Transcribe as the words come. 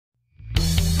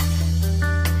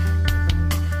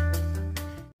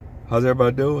How's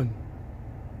everybody doing?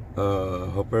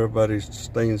 Hope everybody's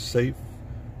staying safe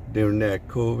during that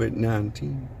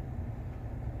COVID-19.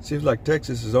 Seems like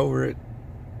Texas is over it.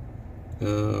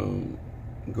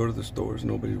 Go to the stores,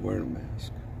 nobody's wearing a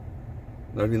mask.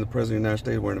 Not even the president of the United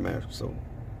States wearing a mask. So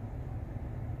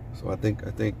I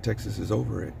think Texas is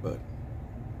over it. But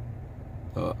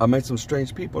I met some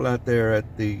strange people out there at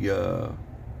the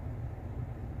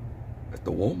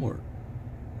Walmart.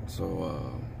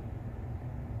 So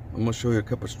I'm gonna show you a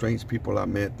couple of strange people I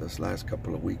met this last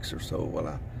couple of weeks or so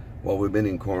while we've been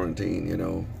in quarantine. You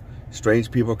know, strange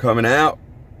people coming out,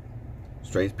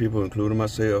 strange people including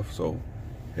myself. So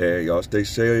hey, y'all stay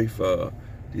safe.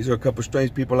 These are a couple of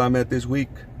strange people I met this week.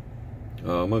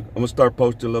 I'm gonna start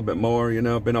posting a little bit more. You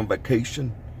know, I've been on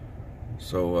vacation,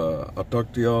 so I'll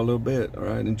talk to y'all a little bit. All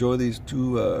right, enjoy these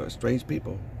two strange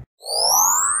people.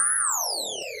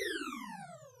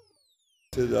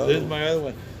 This is my other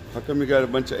one. How come you got a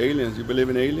bunch of aliens? You believe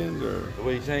in aliens, or?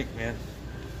 What do you think, man?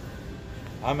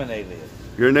 I'm an alien.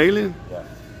 You're an alien? Yeah.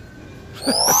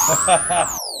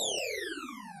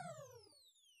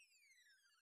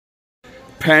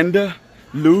 Panda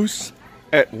loose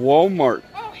at Walmart.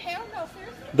 Oh, hell no,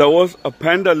 seriously? There was a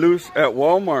panda loose at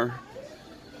Walmart.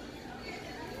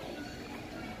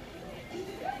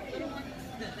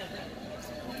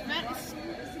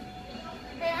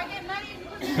 Hey, I get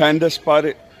money. Panda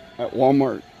spotted at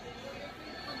Walmart.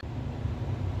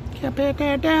 Can I pet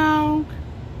that dog?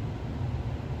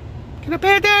 Can I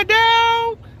pet that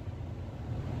dog?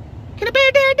 Can I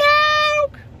pet that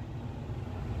dog?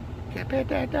 Can I pet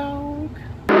that dog?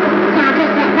 Can I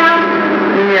pet that dog?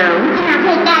 No. Can I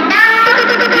pet that dog?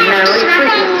 No, it's